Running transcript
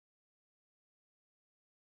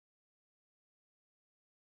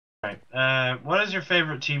Right. What is your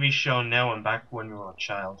favorite TV show now and back when you were a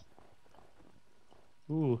child?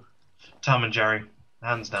 Ooh, Tom and Jerry,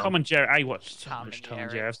 hands Tom down. and Jerry. I watched so Tom much and Tom and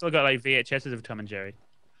Jerry. Jerry. I've still got like VHSs of Tom and Jerry.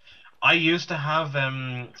 I used to have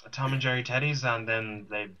Tom and Jerry teddies, and then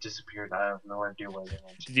they disappeared. I have no idea where they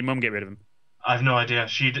went. Did your mum get rid of them? I have no idea.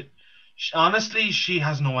 Honestly, she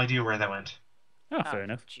has no idea where they went. Oh, Oh, fair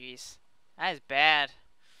enough. jeez. That is bad.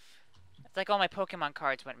 It's like all my Pokemon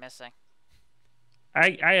cards went missing.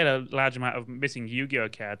 I had a large amount of missing Yu-Gi-Oh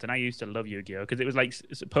cards, and I used to love Yu-Gi-Oh because it was like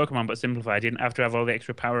Pokemon but simplified. You didn't have to have all the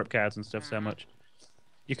extra power-up cards and stuff so much.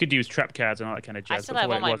 You could use trap cards and all that kind of I jazz. still But for have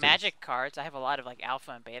what all it my was, it was- Magic cards. I have a lot of like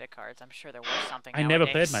Alpha and Beta cards. I'm sure there was something I never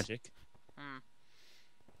played nowadays. Magic.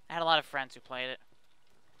 I had a lot of friends who played it.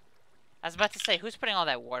 I was about to say, who's putting all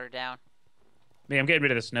that water down? Me, I'm getting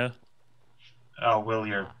rid of the snow. Oh, Will,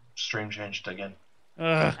 your stream changed again.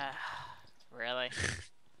 Ugh. Really?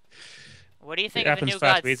 What do you think It of the happens new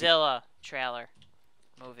fast, we- Godzilla trailer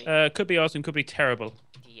movie? Could be awesome, could be terrible.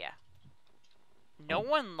 Yeah. No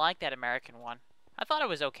one liked that American one. I thought it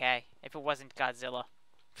was okay if it wasn't Godzilla.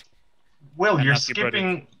 Will, And you're that's your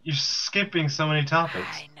project. skipping so many topics.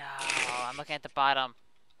 I know. I'm looking at the bottom.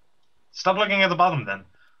 Stop looking at the bottom then.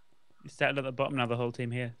 You started at the bottom now, the whole team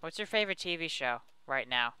here. What's your favorite TV show right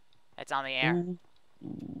now? It's on the air. Ooh. I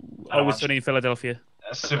don't Always watch Sunny in Philadelphia.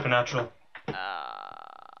 Supernatural.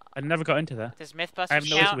 I never got into that. Does I have Mythbusters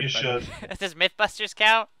no count? You should. Does Mythbusters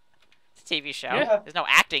count? It's a TV show. Yeah. There's no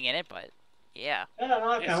acting in it, but yeah. Yeah, no,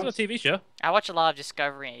 that It's still a counts. TV show. I watch a lot of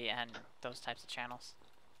Discovery and those types of channels.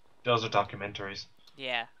 Those are documentaries.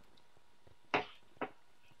 Yeah.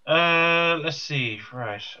 Let's see.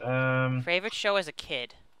 Right. Favorite show as a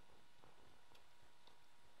kid?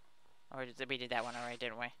 Or we did that one already,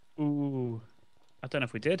 didn't we? Ooh. I don't know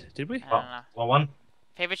if we did. Did we? I don't know. What one?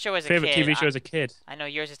 Favorite show as a Favorite kid? TV show as a kid? I know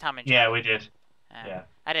yours is Tom and Jerry. Yeah, we did. Yeah.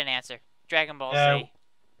 I didn't answer. Dragon Ball Yeah. Z.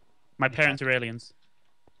 My Parents Are Aliens.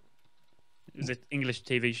 It was an English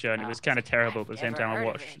TV show, and it was kind of terrible, but at the same I've time, never I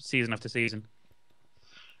heard of watched it. season after season.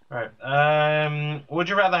 Right. Would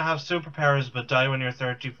you rather have superpowers but die when you're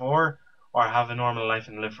 34, or have a normal life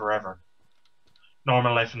and live forever?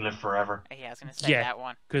 Normal life and live forever. Yeah, I was gonna say Yeah. that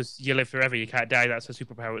one. Because you live forever, you can't die. That's a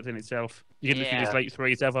superpower within itself. You can literally just Yeah. like throw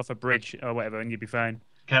yourself off a bridge or whatever, and you'd be fine.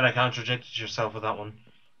 Kind of contradicted yourself with that one.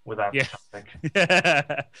 With that Yeah.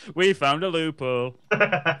 topic. We found a loophole. Nah,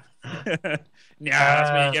 that's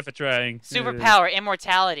what you get for trying. Superpower,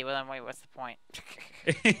 immortality. Well, then wait, what's the point?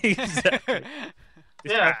 Exactly.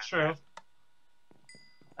 Yeah, true.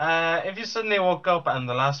 If you suddenly woke up and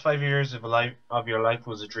the last 5 years of your life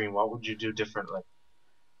was a dream, what would you do differently?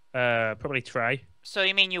 Probably try. So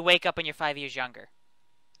you mean you wake up and you're 5 years younger?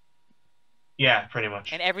 Yeah, pretty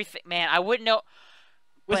much. And everything, man, I wouldn't know.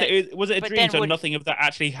 Was But- it a but dream? then So would- nothing of that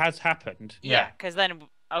actually has happened. Yeah. Because then,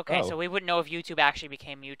 okay, Oh. so we wouldn't know if YouTube actually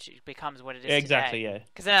becomes what it is Exactly. today. Yeah.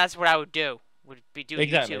 Because then that's what I would do. Would be doing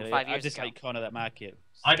Exactly. YouTube 5 I years just ago. like corner that market.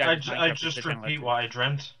 I Minecraft just is the repeat channel. what I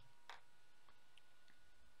dreamt.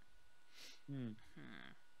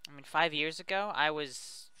 I mean, 5 years ago, I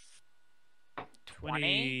was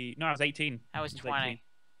 20. No, I was 18. I was 20.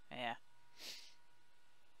 Yeah.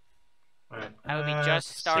 Right. I would be just I would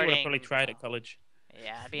starting. have probably tried at college.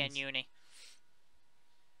 Yeah, I'd be in uni.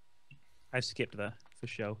 I skipped that for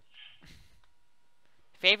sure.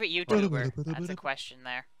 Favorite YouTuber? That's a question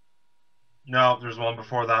there. No, there's one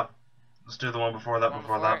before that. Let's do the one before that. One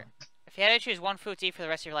Before before that. If you had to choose one food to eat for the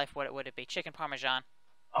rest of your life, what would it be? Chicken parmesan.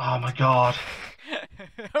 Oh my god.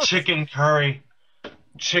 Chicken curry.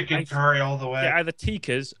 Chicken curry all the way. Yeah, either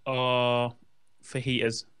tikas or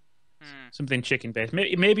fajitas. Something chicken based.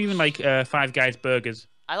 Maybe even like Five Guys burgers.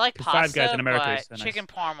 I like 'Cause pasta, Five Guys in America is but so nice. chicken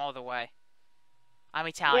parm all the way. I'm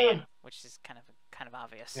Italian, Yeah. which is kind of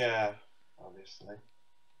obvious. Yeah, obviously.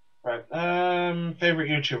 Right. Favorite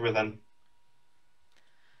YouTuber then?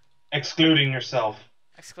 Excluding yourself.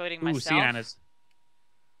 Excluding Ooh, myself. sea nanas.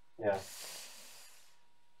 Yeah.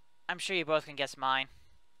 I'm sure you both can guess mine.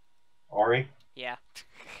 Ori. Yeah.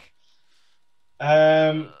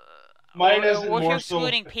 Mine or, isn't or if more you're so.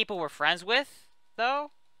 excluding people we're friends with,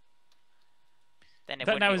 though, then it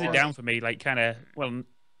That would narrows be it Ori. down for me. Like kind of. Well,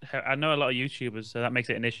 I know a lot of YouTubers, so that makes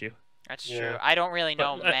it an issue. That's Yeah. true. I don't really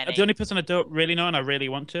know But, many. the only person I don't really know, and I really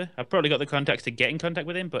want to, I've probably got the contacts to get in contact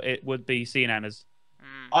with him, but it would be sea nanas.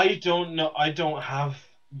 I don't know. I don't have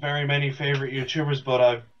very many favorite YouTubers,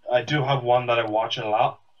 but I do have one that I watch a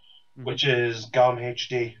lot, which is Gom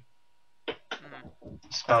HD. I've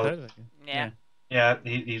Spelled. heard of it, Yeah. Yeah,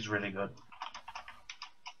 he's really good.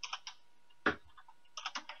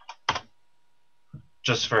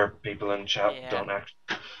 Just for people in chat, Yeah. don't act.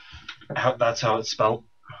 That's how it's spelled.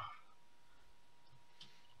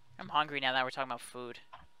 I'm hungry now that we're talking about food.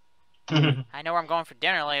 Yay! I know where I'm going for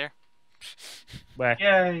dinner later. Where?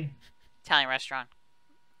 Italian restaurant.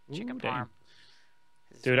 Chicken Ooh, damn. parm.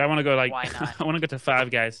 Dude, I want to go like Why not? I want to go to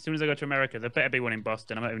Five Guys. As soon as I go to America, there better be one in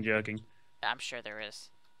Boston. I'm not even joking. I'm sure there is.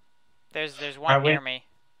 There's one near me,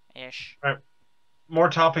 ish. Right. More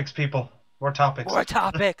topics, people. More topics. More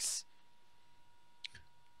topics.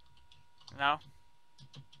 No.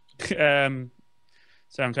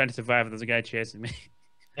 So I'm trying to survive. There's a guy chasing me.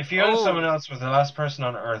 If you and someone else were the last person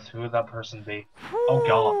on Earth, who would that person be? Oh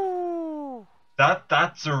God.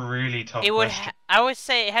 That's a really tough question. I would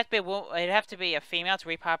say it'd have to be a female to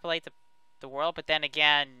repopulate the world, but then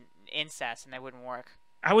again, incest, and that wouldn't work.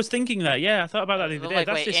 I was thinking that. Yeah, I thought about that the other day.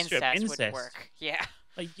 That's just straight up incest would work. Yeah.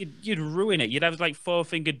 Like you'd ruin it. You'd have like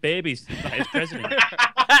 4-fingered babies as president.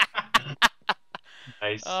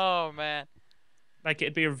 Nice. Oh man. Like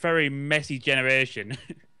it'd be a very messy generation.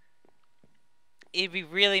 It'd be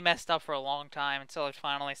really messed up for a long time until it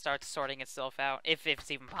finally starts sorting itself out, if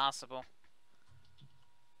it's even possible.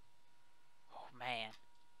 Oh man.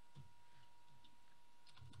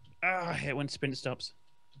 I hate when sprint stops.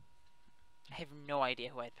 I have no idea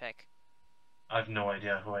who I'd pick. I have no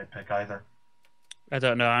idea who I'd pick either. I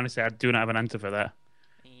don't know. Honestly, I do not have an answer for that.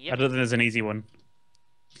 Yep. I don't think there's an easy one.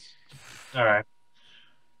 All right.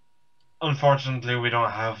 Unfortunately, we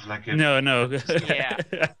don't have like a... No. Yeah.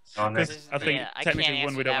 Because I think I technically can't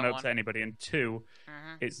one, we answer don't want that to upset anybody, and two,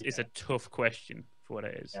 it's a tough question for what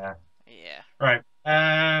it is. Yeah. Yeah. Right.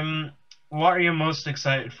 What are you most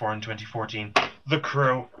excited for in 2014? The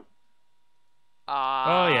Crew.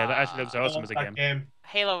 Oh yeah, that actually looks awesome as a game.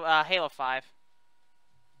 Halo 5.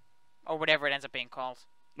 Or whatever it ends up being called.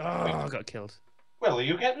 Oh, I got killed. Will, are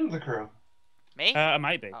you getting The Crew? Me? I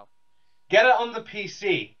might be. Oh. Get it on the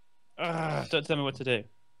PC. Don't tell me what to do.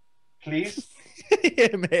 Please?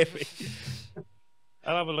 Yeah, maybe.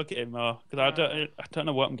 I'll have a look at it more because I don't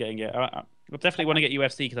know what I'm getting yet. I definitely want to get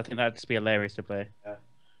UFC because I think that'd just be hilarious to play. Yeah.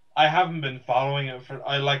 I haven't been following it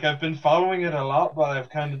I've been following it a lot, but I've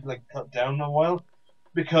kind of like cut down a while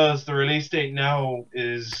because the release date now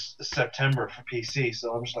is September for PC.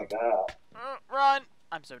 So I'm just like, Run!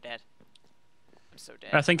 I'm so dead.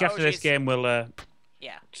 I think after this game we'll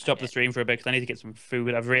stop the dead. stream for a bit because I need to get some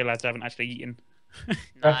food. I've realised I haven't actually eaten.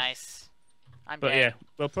 Nice. I'm dead.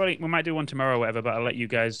 Yeah, we might do one tomorrow or whatever, but I'll let you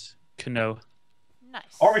guys know. Nice.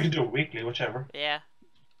 or we can do it weekly, whichever. Yeah.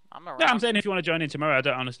 I'm around. No, I'm saying if you want to join in tomorrow, I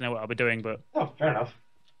don't honestly know what I'll be doing, but Oh, fair enough.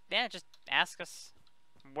 Yeah, just ask us.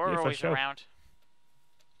 We're for always sure. around.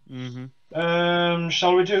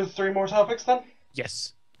 Shall we do 3 more topics then?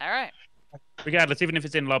 Yes. All right. Regardless, even if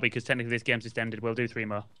it's in lobby, because technically this game's just ended, we'll do 3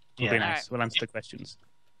 more. It'll be nice. Alright. We'll answer the questions.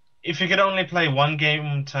 If you could only play one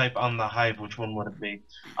game type on the Hive, which one would it be?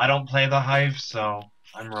 I don't play the Hive, so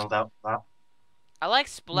I'm ruled out for that. I like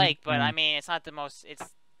Splake, but I mean, it's not the most. It's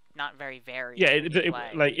not very varied. Yeah,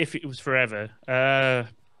 like if it was forever,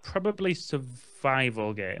 probably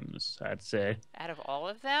survival games, I'd say. Out of all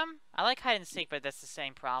of them, I like hide and seek, but that's the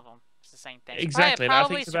same problem. It's the same thing. Exactly.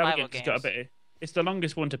 Probably I think survival games got a bit. It's the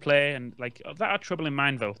longest one to play, and like that or Trouble in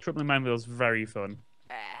Mineville. Trouble in Mineville is very fun.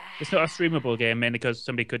 It's not a streamable game, mainly because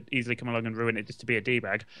somebody could easily come along and ruin it just to be a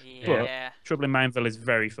d-bag. Yeah. But Trouble in Mineville is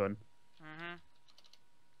very fun.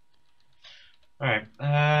 Alright.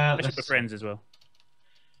 Especially with friends as well.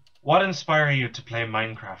 What inspired you to play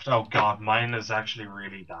Minecraft? Oh god, mine is actually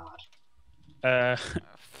really bad.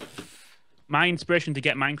 My inspiration to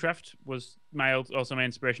get Minecraft was also my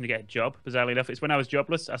inspiration to get a job, bizarrely enough. It's when I was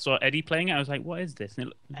jobless, I saw Eddie playing it, I was like, what is this?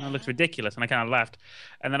 And it looks ridiculous, and I kind of laughed.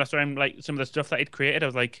 And then I saw him, like, some of the stuff that he'd created, I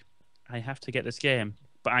was like, I have to get this game.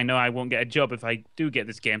 But I know I won't get a job if I do get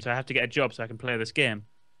this game, so I have to get a job so I can play this game.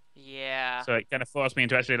 Yeah. So it kind of forced me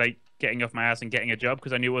into actually, like, getting off my ass and getting a job,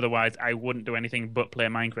 because I knew otherwise I wouldn't do anything but play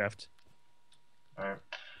Minecraft. Alright.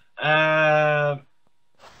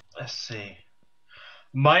 Let's see.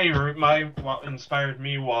 What inspired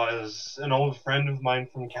me was an old friend of mine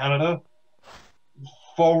from Canada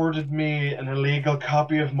forwarded me an illegal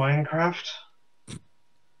copy of Minecraft.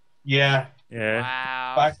 Yeah. Yeah.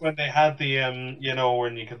 Wow. Back when they had the you know,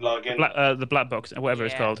 when you could log in. The black box, whatever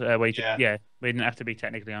it's called, where you could, Yeah. we didn't have to be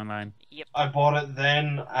technically online. Yep. I bought it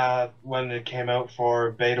then when it came out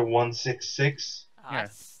for beta 166. Yeah.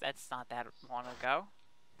 That's not that long ago.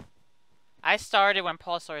 I started when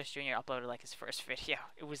Paul Sawyers Jr. uploaded like his first video.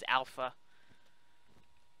 It was alpha.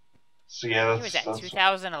 So yeah, Was that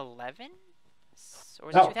 2011? Or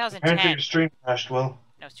was No, it 2010? apparently your stream crashed, Will.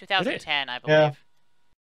 No, it was 2010, I believe. Yeah.